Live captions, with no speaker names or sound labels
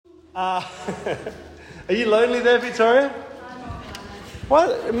Are you lonely there, Victoria?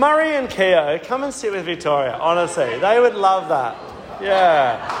 What? Murray and Keo, come and sit with Victoria, honestly. They would love that.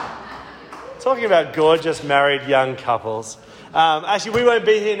 Yeah. Talking about gorgeous married young couples. Actually, we won't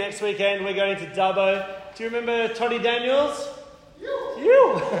be here next weekend. We're going to Dubbo. Do you remember Toddy Daniels?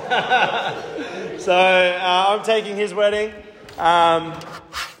 You. So I'm taking his wedding.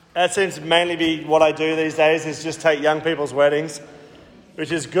 That seems to mainly be what I do these days, is just take young people's weddings,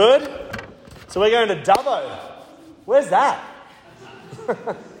 which is good. So we're going to Dubbo. Where's that?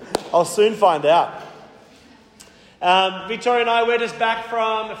 I'll soon find out. Victoria and I, we're just back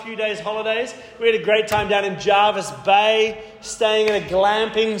from a few days' holidays. We had a great time down in Jarvis Bay, staying in a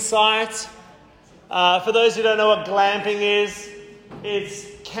glamping site. For those who don't know what glamping is, it's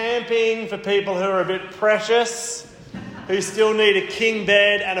camping for people who are a bit precious, who still need a king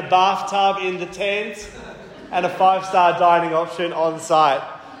bed and a bathtub in the tent, and a 5-star dining option on site.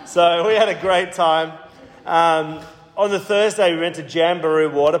 So we had a great time. On the Thursday, we went to Jamboree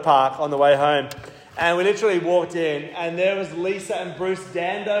Water Park on the way home. And we literally walked in, and there was Lisa and Bruce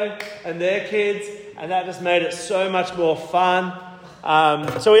Dando and their kids, and that just made it so much more fun.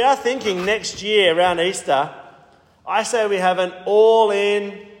 So we are thinking next year, around Easter, I say we have an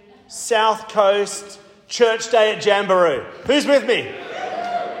all-in South Coast church day at Jamboree. Who's with me?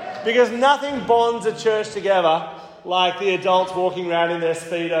 Because nothing bonds a church together like the adults walking around in their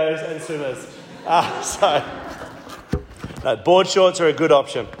Speedos and swimmers. Board shorts are a good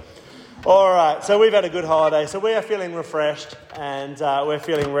option. All right, so we've had a good holiday. So we are feeling refreshed, and we're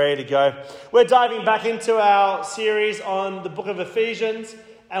feeling ready to go. We're diving back into our series on the book of Ephesians,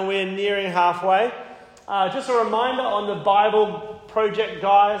 and we're nearing halfway. Just a reminder on the Bible Project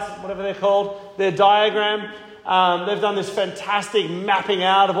guys, whatever they're called, their diagram. They've done this fantastic mapping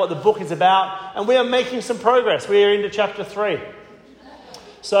out of what the book is about, and we are making some progress. We are into chapter 3.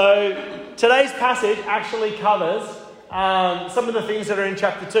 So today's passage actually covers some of the things that are in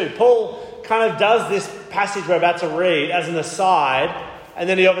chapter 2. Paul kind of does this passage we're about to read as an aside, and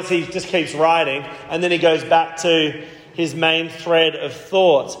then he obviously just keeps writing, and then he goes back to his main thread of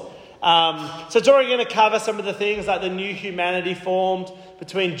thought. So it's already going to cover some of the things like the new humanity formed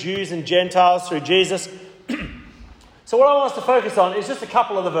between Jews and Gentiles through Jesus. So what I want us to focus on is just a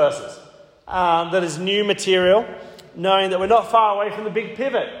couple of the verses that is new material, knowing that we're not far away from the big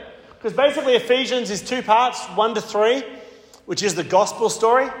pivot. Because basically Ephesians is 2 parts, 1 to 3, which is the gospel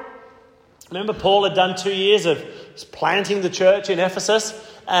story. Remember, Paul had done 2 years of planting the church in Ephesus,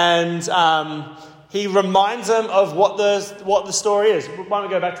 and he reminds them of what the story is. Why don't we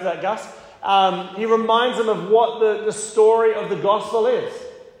go back to that, Gus? He reminds them of what the story of the gospel is.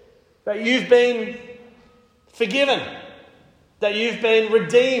 That you've been forgiven. That you've been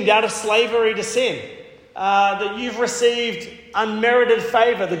redeemed out of slavery to sin. That you've received unmerited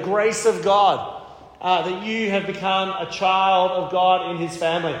favour, the grace of God. That you have become a child of God in his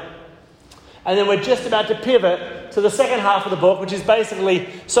family. And then we're just about to pivot to the second half of the book, which is basically,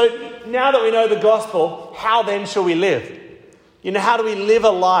 so now that we know the gospel, how then shall we live? You know, how do we live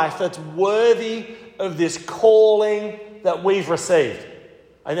a life that's worthy of this calling that we've received?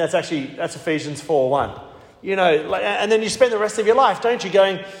 I think that's Ephesians 4:1. You know, and then you spend the rest of your life, don't you,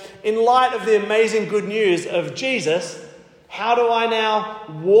 going, in light of the amazing good news of Jesus, how do I now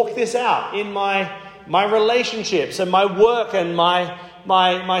walk this out in my relationships and my work and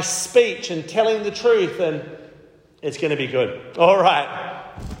my speech and telling the truth? And it's going to be good. All right.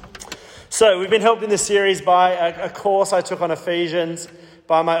 So we've been helped in this series by a course I took on Ephesians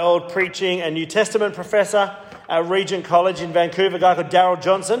by my old preaching and New Testament professor at Regent College in Vancouver, a guy called Darrell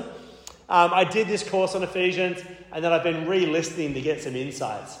Johnson. I did this course on Ephesians, and then I've been re-listening to get some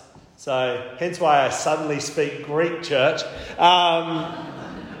insights. So hence why I suddenly speak Greek, church. But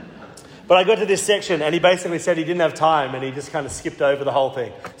I got to this section, and he basically said he didn't have time, and he just kind of skipped over the whole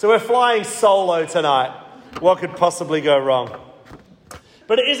thing. So we're flying solo tonight. What could possibly go wrong?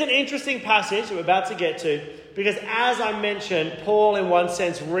 But it is an interesting passage that we're about to get to, because as I mentioned, Paul in one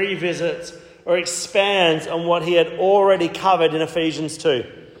sense revisits or expands on what he had already covered in Ephesians 2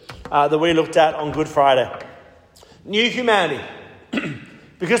 that we looked at on Good Friday. New humanity.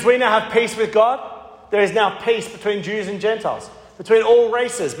 Because we now have peace with God, there is now peace between Jews and Gentiles, between all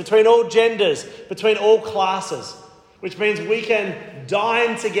races, between all genders, between all classes, which means we can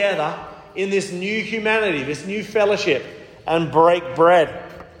dine together in this new humanity, this new fellowship, and break bread.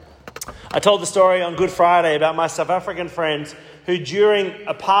 I told the story on Good Friday about my South African friends who during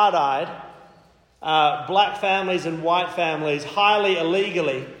apartheid, black families and white families, highly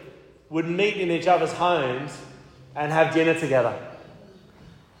illegally, would meet in each other's homes and have dinner together.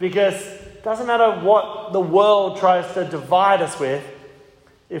 Because it doesn't matter what the world tries to divide us with,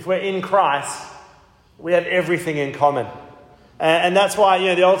 if we're in Christ, we have everything in common. And that's why,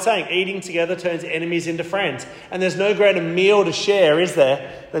 the old saying, eating together turns enemies into friends. And there's no greater meal to share, is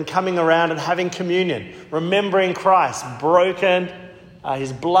there, than coming around and having communion, remembering Christ broken,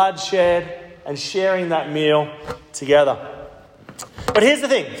 his blood shed, and sharing that meal together. But here's the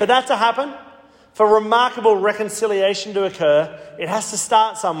thing, for that to happen, for remarkable reconciliation to occur, it has to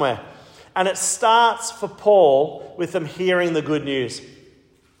start somewhere. And it starts for Paul with them hearing the good news.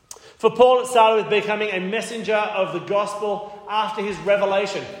 For Paul, it started with becoming a messenger of the gospel after his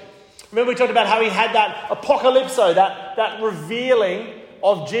revelation. Remember we talked about how he had that apocalypso, that revealing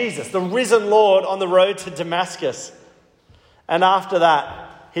of Jesus, the risen Lord on the road to Damascus. And after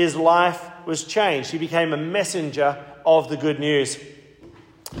that, his life was changed. He became a messenger of the good news.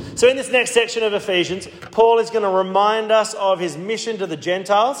 So in this next section of Ephesians, Paul is going to remind us of his mission to the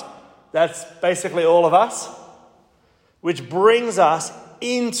Gentiles. That's basically all of us, which brings us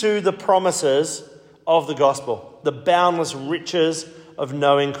into the promises of the gospel, the boundless riches of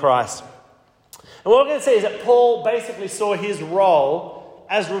knowing Christ. And what we're going to see is that Paul basically saw his role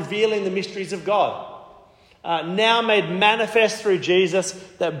as revealing the mysteries of God, now made manifest through Jesus,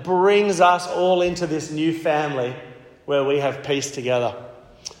 that brings us all into this new family where we have peace together.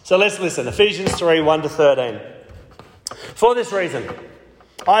 So let's listen. Ephesians 3, 1-13. For this reason,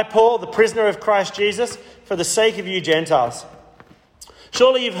 I, Paul, the prisoner of Christ Jesus, for the sake of you Gentiles.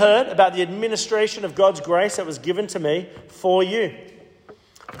 Surely you've heard about the administration of God's grace that was given to me for you.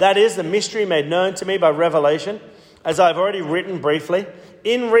 That is the mystery made known to me by revelation, as I've already written briefly.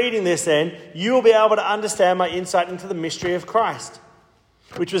 In reading this then, you will be able to understand my insight into the mystery of Christ,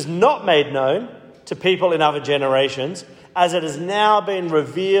 which was not made known to people in other generations, as it has now been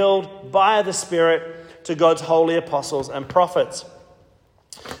revealed by the Spirit to God's holy apostles and prophets.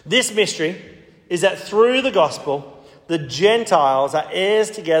 This mystery is that through the gospel, the Gentiles are heirs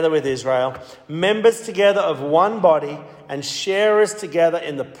together with Israel, members together of one body, and sharers together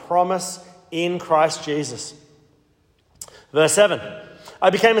in the promise in Christ Jesus. Verse 7. I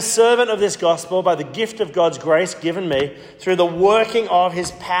became a servant of this gospel by the gift of God's grace given me through the working of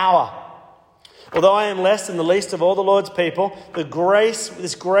his power. Although I am less than the least of all the Lord's people,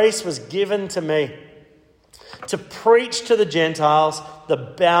 this grace was given to me to preach to the Gentiles the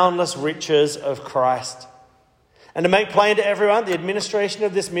boundless riches of Christ, and to make plain to everyone the administration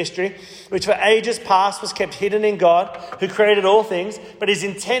of this mystery, which for ages past was kept hidden in God, who created all things, but his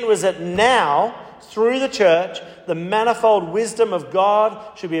intent was that now, through the church, the manifold wisdom of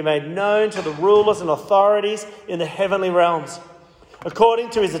God should be made known to the rulers and authorities in the heavenly realms, according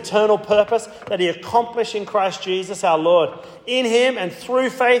to his eternal purpose that he accomplished in Christ Jesus our Lord. In him and through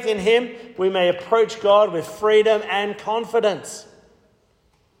faith in him, we may approach God with freedom and confidence.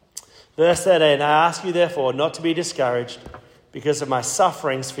 Verse 13, I ask you therefore not to be discouraged because of my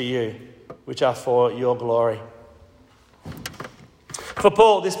sufferings for you, which are for your glory. For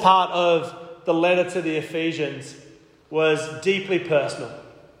Paul, this part of the letter to the Ephesians was deeply personal.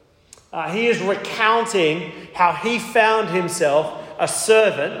 He is recounting how he found himself a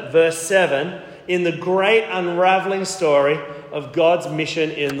servant, verse 7, in the great unraveling story of God's mission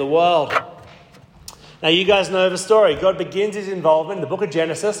in the world. Now, you guys know the story. God begins his involvement in the book of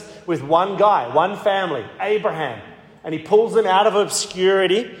Genesis with one guy, one family, Abraham. And he pulls them out of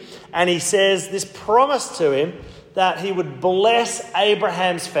obscurity, and he says this promise to him that he would bless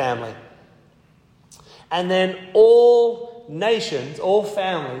Abraham's family. And then all nations, all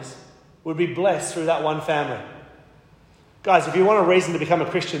families, would be blessed through that one family. Guys, if you want a reason to become a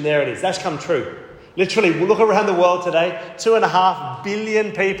Christian, there it is. That's come true. Literally, look around the world today, 2.5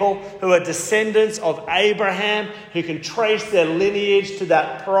 billion people who are descendants of Abraham, who can trace their lineage to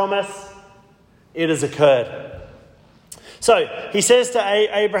that promise. It has occurred. So, he says to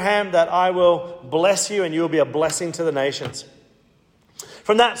Abraham that I will bless you and you will be a blessing to the nations.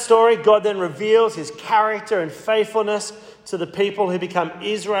 From that story, God then reveals his character and faithfulness to the people who become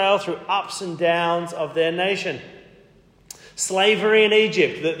Israel through ups and downs of their nation. Slavery in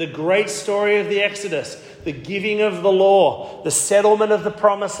Egypt, the great story of the Exodus, the giving of the law, the settlement of the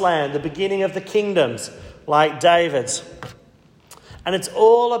promised land, the beginning of the kingdoms like David's. And it's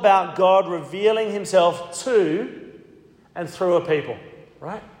all about God revealing himself to and through a people,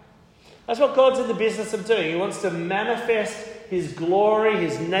 right? That's what God's in the business of doing. He wants to manifest his glory,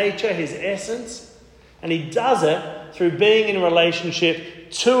 his nature, his essence. And he does it through being in relationship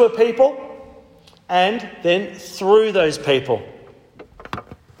to a people and then through those people.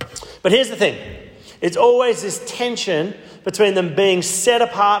 But here's the thing. It's always this tension between them being set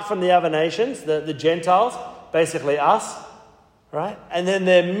apart from the other nations, the Gentiles, basically us, right? And then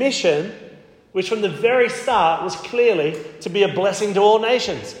their mission which from the very start was clearly to be a blessing to all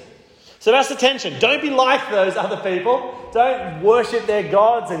nations. So that's the tension. Don't be like those other people. Don't worship their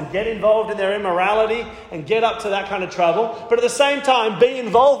gods and get involved in their immorality and get up to that kind of trouble. But at the same time, be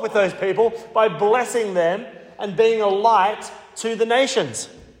involved with those people by blessing them and being a light to the nations.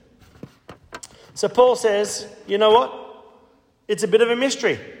 So Paul says, you know what? It's a bit of a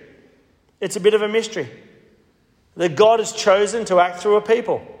mystery. It's a bit of a mystery that God has chosen to act through a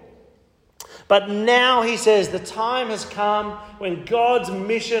people. But now he says the time has come when God's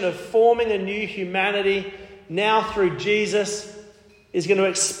mission of forming a new humanity, now through Jesus, is going to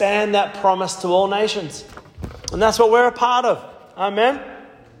expand that promise to all nations. And that's what we're a part of. Amen?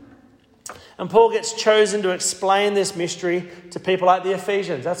 And Paul gets chosen to explain this mystery to people like the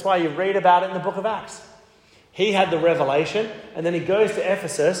Ephesians. That's why you read about it in the book of Acts. He had the revelation, and then he goes to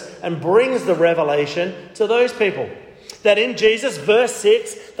Ephesus and brings the revelation to those people. That in Jesus, verse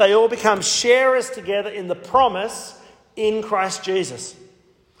 6, they all become sharers together in the promise in Christ Jesus.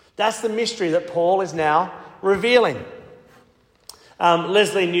 That's the mystery that Paul is now revealing.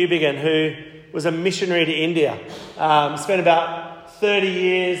 Leslie Newbigin, who was a missionary to India, spent about 30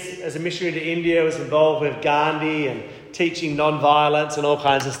 years as a missionary to India, was involved with Gandhi and teaching non-violence and all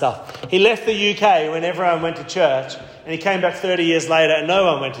kinds of stuff. He left the UK when everyone went to church, and he came back 30 years later and no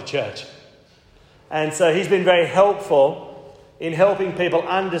one went to church. And so he's been very helpful in helping people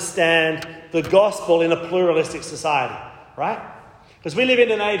understand the gospel in a pluralistic society, right? Because we live in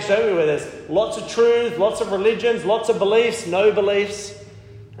an age, don't we, where there's lots of truth, lots of religions, lots of beliefs, no beliefs.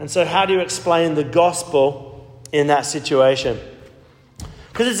 And so how do you explain the gospel in that situation?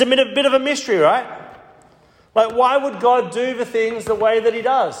 Because it's a bit of a mystery, right? Like, why would God do the things the way that he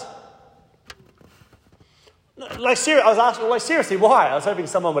does? I was asking, seriously, why? I was hoping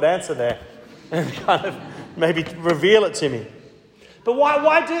someone would answer there and kind of maybe reveal it to me. But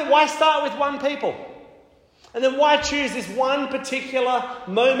why start with one people? And then why choose this one particular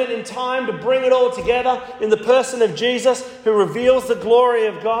moment in time to bring it all together in the person of Jesus, who reveals the glory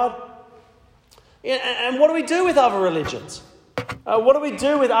of God? And what do we do with other religions? What do we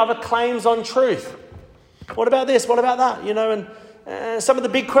do with other claims on truth? What about this? What about that? And some of the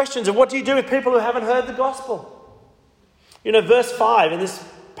big questions of what do you do with people who haven't heard the gospel? Verse 5 in this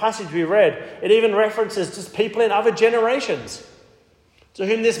passage we read, it even references just people in other generations to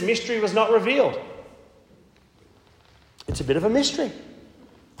whom this mystery was not revealed. It's a bit of a mystery.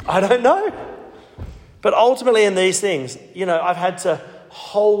 I don't know. But ultimately in these things, I've had to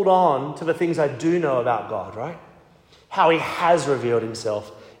hold on to the things I do know about God, right? How he has revealed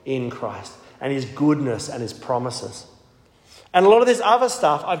himself in Christ and his goodness and his promises. And a lot of this other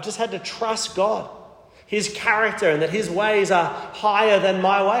stuff, I've just had to trust God, his character, and that his ways are higher than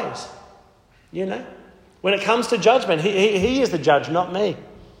my ways. When it comes to judgment, he is the judge, not me.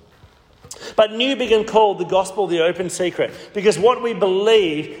 But Newbigin called the gospel the open secret, because what we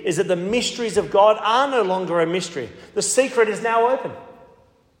believe is that the mysteries of God are no longer a mystery. The secret is now open.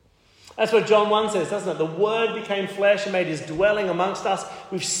 That's what John 1 says, doesn't it? The Word became flesh and made his dwelling amongst us.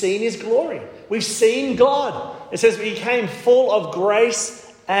 We've seen his glory. We've seen God. It says he came full of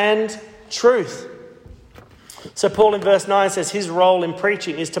grace and truth. So Paul in verse 9 says his role in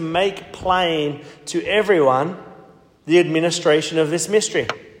preaching is to make plain to everyone the administration of this mystery.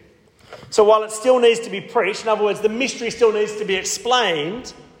 So while it still needs to be preached, in other words, the mystery still needs to be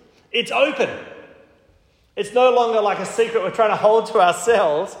explained, it's open. It's no longer like a secret we're trying to hold to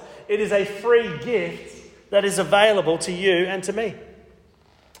ourselves. It is a free gift that is available to you and to me.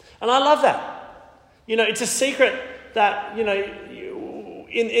 And I love that. It's a secret that,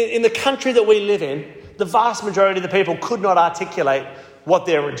 in the country that we live in, the vast majority of the people could not articulate what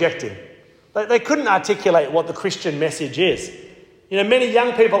they're rejecting. They couldn't articulate what the Christian message is. Many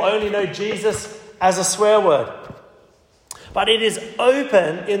young people only know Jesus as a swear word. But it is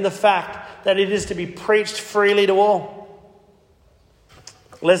open in the fact that it is to be preached freely to all.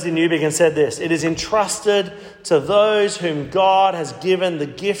 Leslie Newbigin said this: it is entrusted to those whom God has given the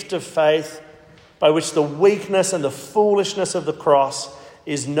gift of faith, by which the weakness and the foolishness of the cross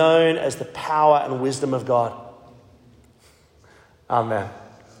is known as the power and wisdom of God. Amen.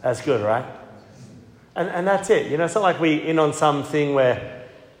 That's good, right? And that's it. It's not like we're in on something where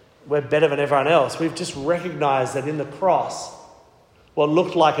we're better than everyone else. We've just recognized that in the cross, what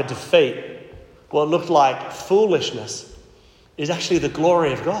looked like a defeat, what looked like foolishness, is actually the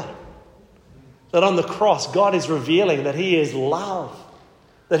glory of God. That on the cross, God is revealing that he is love,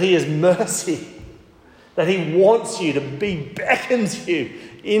 that he is mercy, that he wants you to be, beckons you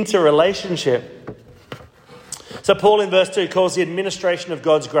into relationship. So Paul in verse 2 calls the administration of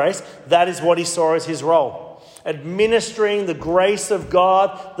God's grace, that is what he saw as his role. administering the grace of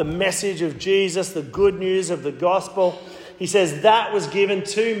God, the message of Jesus, the good news of the gospel. He says, that was given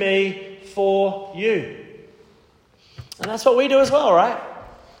to me for you. And that's what we do as well, right?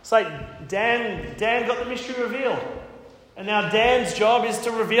 It's like Dan got the mystery revealed. And now Dan's job is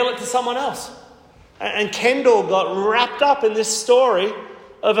to reveal it to someone else. And Kendall got wrapped up in this story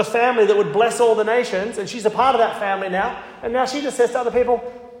of a family that would bless all the nations. And she's a part of that family now. And now she just says to other people,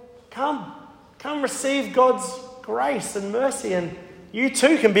 come receive God's grace and mercy. And you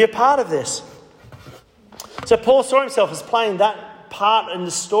too can be a part of this. So Paul saw himself as playing that part in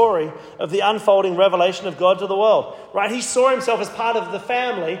the story of the unfolding revelation of God to the world. Right? He saw himself as part of the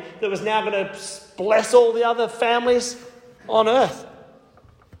family that was now going to bless all the other families on earth.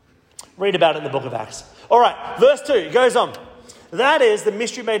 Read about it in the book of Acts. All right, verse 2, it goes on. That is the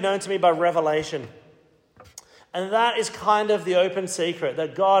mystery made known to me by revelation. And that is kind of the open secret,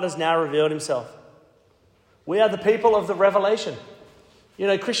 that God has now revealed himself. We are the people of the revelation. You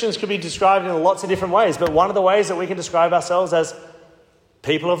know, Christians could be described in lots of different ways, but one of the ways that we can describe ourselves as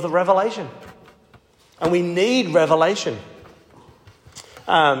people of the revelation. And we need revelation.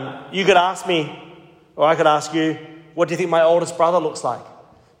 You could ask me, or I could ask you, what do you think my oldest brother looks like?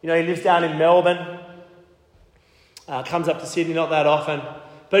 You know, he lives down in Melbourne, comes up to Sydney not that often.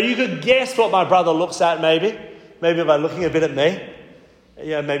 But you could guess what my brother looks at maybe by looking a bit at me.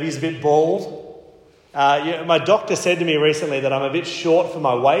 Yeah, maybe he's a bit bald. My doctor said to me recently that I'm a bit short for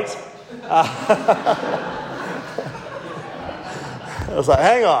my weight. I was like,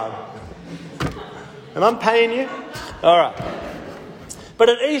 hang on. Am I paying you? All right. But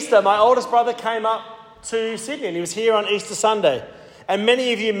at Easter, my oldest brother came up to Sydney and he was here on Easter Sunday. And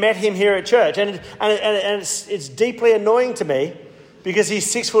many of you met him here at church. And it's deeply annoying to me because he's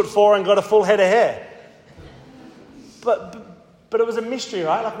 6'4" and got a full head of hair. But it was a mystery,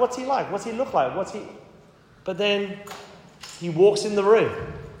 right? Like, what's he like? What's he look like? But then he walks in the room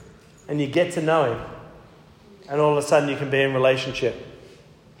and you get to know him. And all of a sudden you can be in relationship.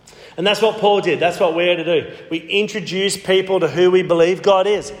 And that's what Paul did. That's what we're to do. We introduce people to who we believe God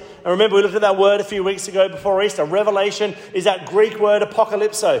is. And remember, we looked at that word a few weeks ago before Easter. Revelation is that Greek word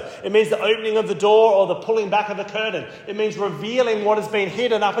apocalypso. It means the opening of the door or the pulling back of the curtain. It means revealing what has been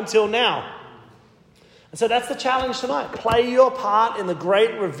hidden up until now. And so that's the challenge tonight. Play your part in the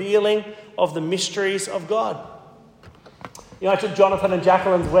great revealing of the mysteries of God. You know, I took Jonathan and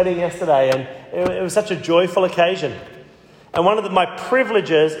Jacqueline's wedding yesterday, and it was such a joyful occasion. And one of my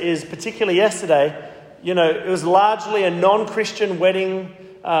privileges is, particularly yesterday, you know, it was largely a non-Christian wedding,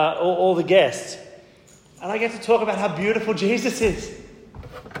 all the guests. And I get to talk about how beautiful Jesus is.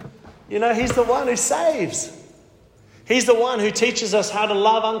 You know, he's the one who saves. He's the one who teaches us how to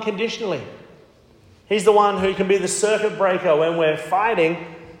love unconditionally. He's the one who can be the circuit breaker when we're fighting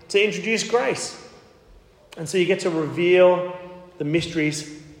to introduce grace. And so you get to reveal the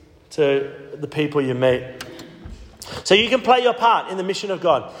mysteries to the people you meet. So you can play your part in the mission of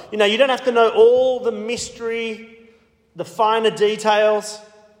God. You know, you don't have to know all the mystery, the finer details.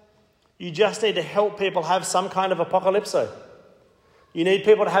 You just need to help people have some kind of apocalypso. You need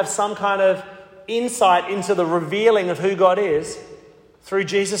people to have some kind of insight into the revealing of who God is through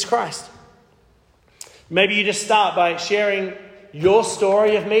Jesus Christ. Maybe you just start by sharing your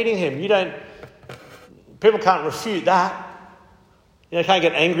story of meeting him. People can't refute that. You can't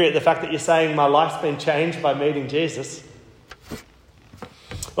get angry at the fact that you're saying my life's been changed by meeting Jesus.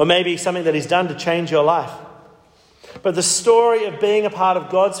 Or maybe something that he's done to change your life. But the story of being a part of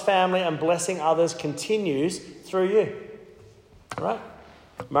God's family and blessing others continues through you. Right?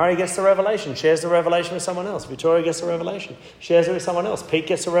 Murray gets the revelation, shares the revelation with someone else. Victoria gets the revelation, shares it with someone else. Pete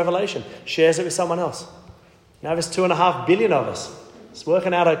gets the revelation, shares it with someone else. Now there's 2.5 billion of us. It's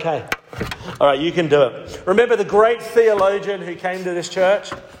working out okay. All right, you can do it. Remember the great theologian who came to this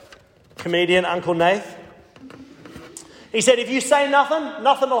church? Comedian Uncle Nath. He said, if you say nothing,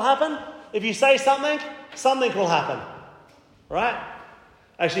 nothing will happen. If you say something, something will happen. Right?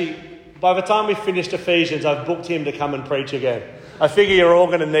 Actually, by the time we finished Ephesians, I've booked him to come and preach again. I figure you're all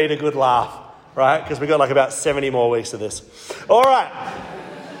going to need a good laugh, right? Because we've got like about 70 more weeks of this. All right.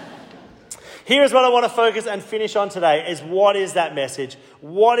 Here's what I want to focus and finish on today is what is that message?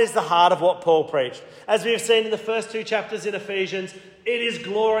 What is the heart of what Paul preached? As we have seen in the first 2 chapters in Ephesians, it is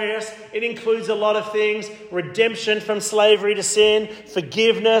glorious. It includes a lot of things. Redemption from slavery to sin,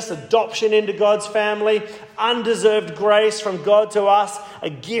 forgiveness, adoption into God's family, undeserved grace from God to us, a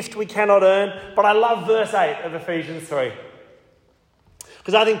gift we cannot earn. But I love verse 8 of Ephesians 3.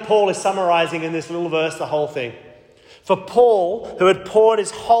 Because I think Paul is summarizing in this little verse the whole thing. For Paul, who had poured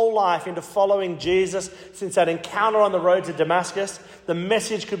his whole life into following Jesus since that encounter on the road to Damascus, the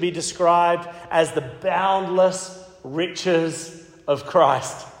message could be described as the boundless riches of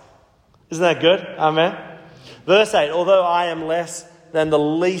Christ. Isn't that good? Amen. Verse 8, although I am less than the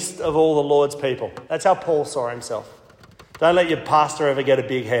least of all the Lord's people. That's how Paul saw himself. Don't let your pastor ever get a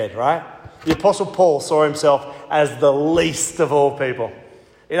big head, right? The Apostle Paul saw himself as the least of all people.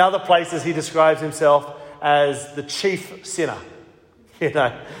 In other places, he describes himself as the chief sinner.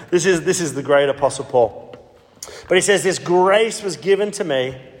 This is the great Apostle Paul. But he says, this grace was given to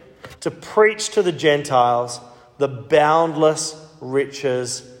me to preach to the Gentiles the boundless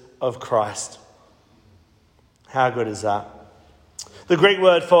riches of Christ. How good is that? The Greek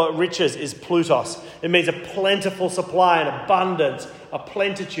word for riches is plutos. It means a plentiful supply, an abundance, a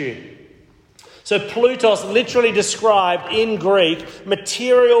plenitude. So plutos literally described in Greek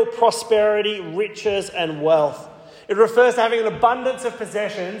material prosperity, riches and wealth. It refers to having an abundance of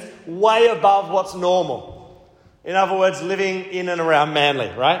possessions way above what's normal. In other words, living in and around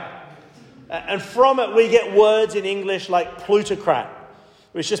Manly, right? And from it we get words in English like plutocrat,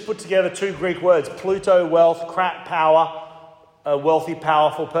 which just put together two Greek words, pluto, wealth, crat, power, a wealthy,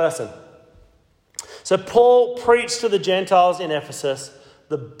 powerful person. So Paul preached to the Gentiles in Ephesus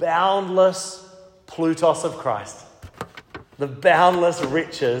the boundless plutos of Christ, the boundless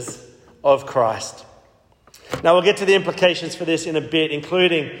riches of Christ. Now we'll get to the implications for this in a bit,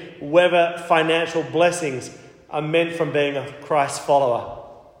 including whether financial blessings are meant from being a Christ follower.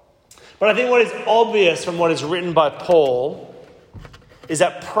 But I think what is obvious from what is written by Paul is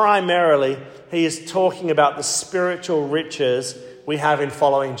that primarily he is talking about the spiritual riches we have in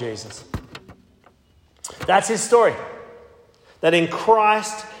following Jesus. That's his story. That in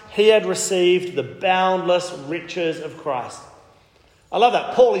Christ, he had received the boundless riches of Christ. I love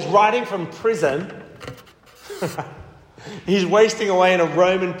that. Paul is writing from prison. He's wasting away in a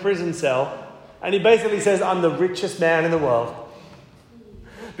Roman prison cell. And he basically says, I'm the richest man in the world.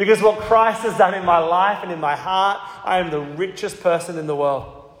 Because what Christ has done in my life and in my heart, I am the richest person in the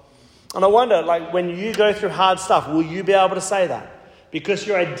world. And I wonder, when you go through hard stuff, will you be able to say that? Because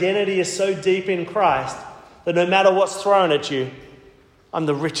your identity is so deep in Christ that no matter what's thrown at you, I'm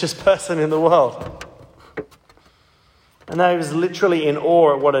the richest person in the world. And he was literally in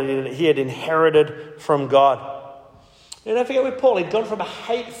awe at what he had inherited from God. And don't forget with Paul, he'd gone from a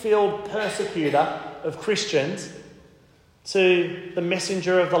hate-filled persecutor of Christians to the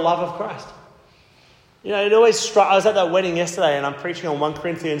messenger of the love of Christ. It always struck. I was at that wedding yesterday and I'm preaching on 1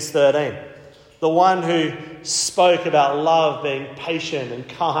 Corinthians 13. The one who spoke about love being patient and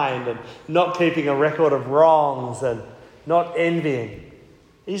kind and not keeping a record of wrongs and not envying.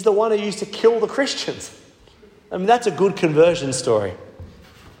 He's the one who used to kill the Christians. I mean, that's a good conversion story.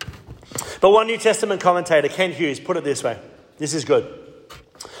 But one New Testament commentator, Ken Hughes, put it this way. This is good.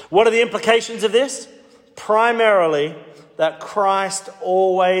 What are the implications of this? Primarily, that Christ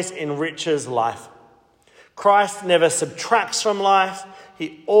always enriches life. Christ never subtracts from life.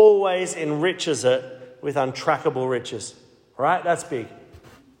 He always enriches it with untrackable riches. Right? That's big.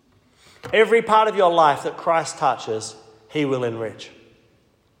 Every part of your life that Christ touches, he will enrich.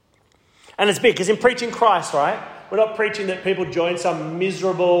 And it's big because in preaching Christ, right, we're not preaching that people join some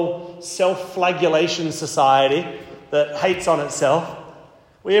miserable self-flagellation society that hates on itself.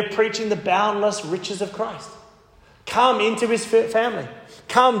 We are preaching the boundless riches of Christ. Come into his family.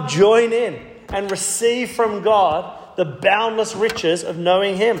 Come join in and receive from God the boundless riches of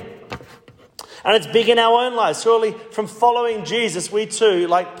knowing him. And it's big in our own lives. Surely from following Jesus, we too,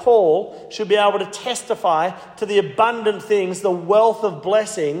 like Paul, should be able to testify to the abundant things, the wealth of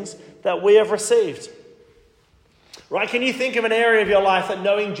blessings that we have received. Right? Can you think of an area of your life that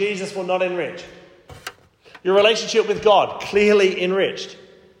knowing Jesus will not enrich? Your relationship with God, clearly enriched.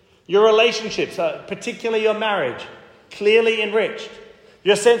 Your relationships, particularly your marriage, clearly enriched.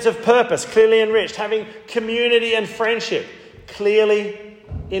 Your sense of purpose, clearly enriched. Having community and friendship, clearly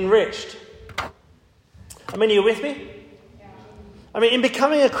enriched. I mean, are you with me? I mean, in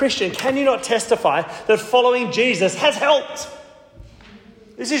becoming a Christian, can you not testify that following Jesus has helped?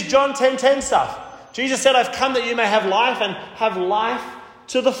 This is John 10:10 stuff. Jesus said, I've come that you may have life and have life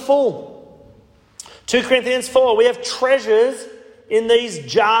to the full. 2 Corinthians 4, we have treasures in these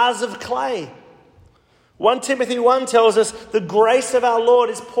jars of clay. 1 Timothy 1 tells us the grace of our Lord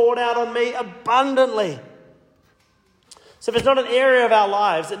is poured out on me abundantly. So there's not an area of our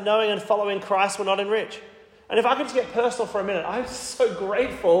lives that knowing and following Christ will not enrich. And if I could just get personal for a minute, I'm so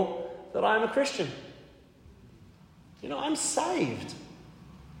grateful that I'm a Christian. I'm saved.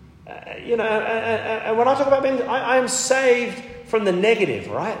 And when I talk about being, I am saved from the negative,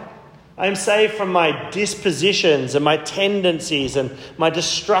 right? I am saved from my dispositions and my tendencies and my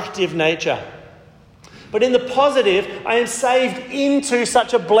destructive nature. But in the positive, I am saved into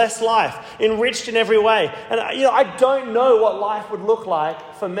such a blessed life, enriched in every way. And I don't know what life would look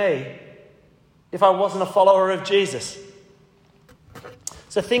like for me if I wasn't a follower of Jesus.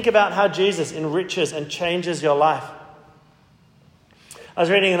 So think about how Jesus enriches and changes your life. I was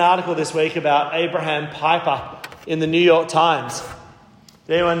reading an article this week about Abraham Piper in the New York Times.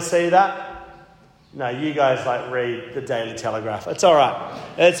 Did anyone see that? No, you guys read the Daily Telegraph. It's all right.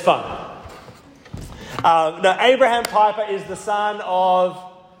 It's fun. Abraham Piper is the son of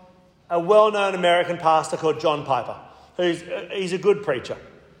a well-known American pastor called John Piper. He's a good preacher.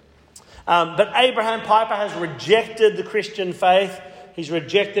 But Abraham Piper has rejected the Christian faith. He's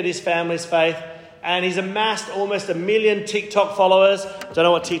rejected his family's faith. And he's amassed almost 1 million TikTok followers. Don't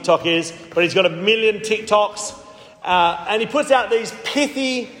know what TikTok is, but he's got 1 million TikToks. And he puts out these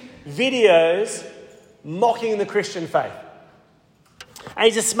pithy videos mocking the Christian faith. And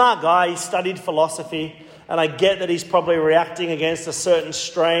he's a smart guy. He studied philosophy. And I get that he's probably reacting against a certain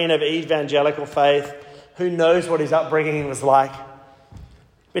strain of evangelical faith. Who knows what his upbringing was like.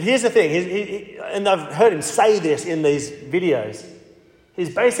 But here's the thing. And I've heard him say this in these videos.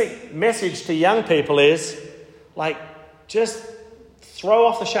 His basic message to young people is, just throw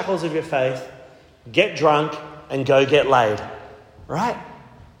off the shackles of your faith, get drunk, and go get laid. Right?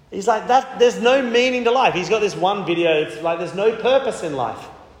 He's like, that. There's no meaning to life. He's got this one video, it's like there's no purpose in life.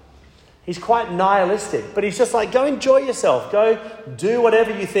 He's quite nihilistic, but he's just like, go enjoy yourself. Go do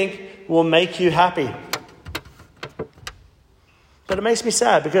whatever you think will make you happy. But it makes me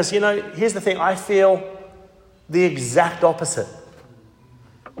sad because, here's the thing. I feel the exact opposite.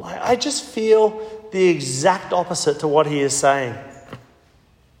 I just feel the exact opposite to what he is saying.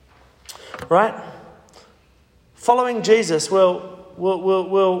 Right? Following Jesus will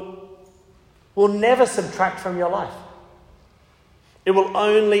never subtract from your life. It will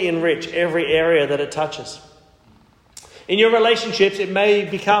only enrich every area that it touches. In your relationships, it may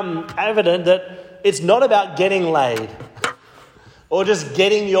become evident that it's not about getting laid or just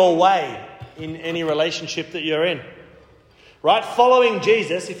getting your way in any relationship that you're in. Right? Following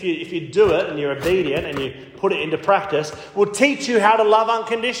Jesus, if you do it and you're obedient and you put it into practice, will teach you how to love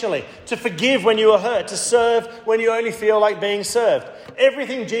unconditionally, to forgive when you are hurt, to serve when you only feel like being served.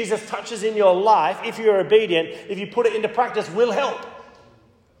 Everything Jesus touches in your life, if you're obedient, if you put it into practice, will help.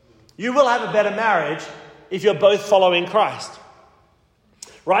 You will have a better marriage if you're both following Christ.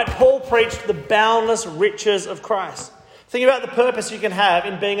 Right? Paul preached the boundless riches of Christ. Think about the purpose you can have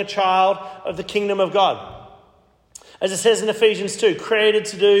in being a child of the kingdom of God. As it says in Ephesians 2, created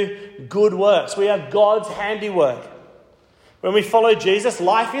to do good works. We are God's handiwork. When we follow Jesus,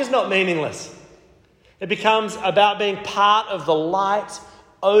 life is not meaningless. It becomes about being part of the light,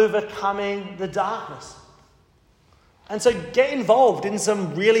 overcoming the darkness. And so get involved in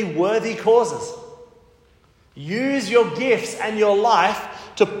some really worthy causes. Use your gifts and your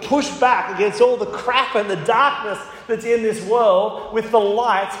life to push back against all the crap and the darkness that's in this world with the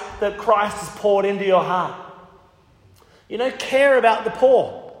light that Christ has poured into your heart. Care about the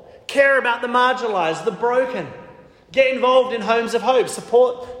poor. Care about the marginalised, the broken. Get involved in Homes of Hope.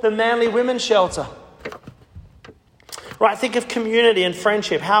 Support the Manly Women's Shelter. Right, think of community and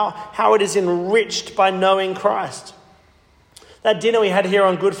friendship, how it is enriched by knowing Christ. That dinner we had here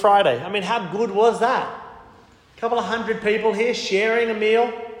on Good Friday, how good was that? A couple of 100 people here sharing a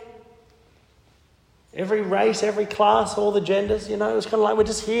meal. Every race, every class, all the genders, it was kind of like we're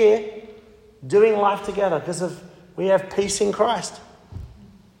just here doing life together because we have peace in Christ.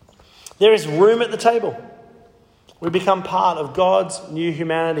 There is room at the table. We become part of God's new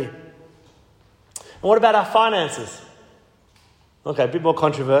humanity. And what about our finances? Okay, a bit more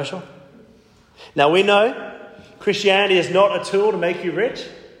controversial. Now we know Christianity is not a tool to make you rich,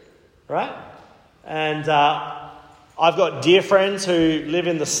 right? And I've got dear friends who live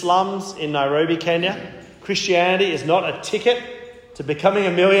in the slums in Nairobi, Kenya. Christianity is not a ticket to becoming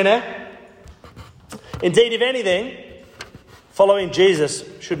a millionaire. Indeed, if anything, following Jesus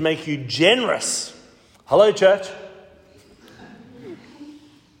should make you generous. Hello, church.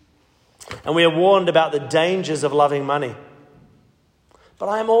 And we are warned about the dangers of loving money. But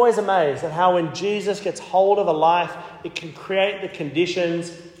I am always amazed at how when Jesus gets hold of a life, it can create the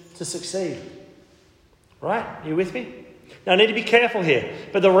conditions to succeed. Right? Are you with me? Now, I need to be careful here.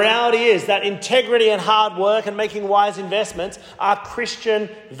 But the reality is that integrity and hard work and making wise investments are Christian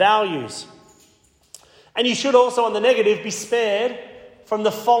values. And you should also, on the negative, be spared from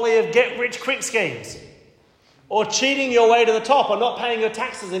the folly of get-rich-quick schemes or cheating your way to the top, or not paying your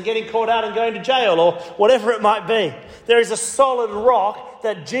taxes and getting caught out and going to jail, or whatever it might be. There is a solid rock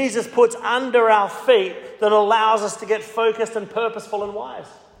that Jesus puts under our feet that allows us to get focused and purposeful and wise.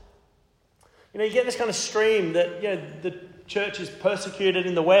 You get this kind of stream that, the church is persecuted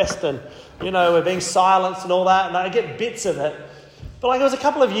in the West and, we're being silenced and all that, and I get bits of it. But it was a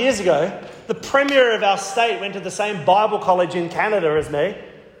couple of years ago, the Premier of our state went to the same Bible college in Canada as me.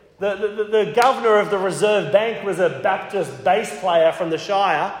 The governor of the Reserve Bank was a Baptist bass player from the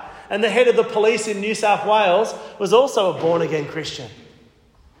Shire, and the head of the police in New South Wales was also a born-again Christian.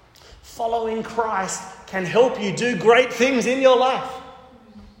 Following Christ can help you do great things in your life.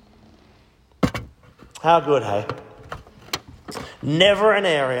 How good, hey? Never an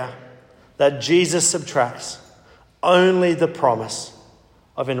area that Jesus subtracts, only the promise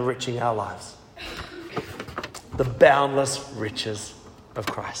of enriching our lives. The boundless riches of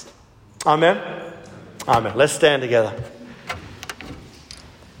Christ. Amen? Amen. Let's stand together.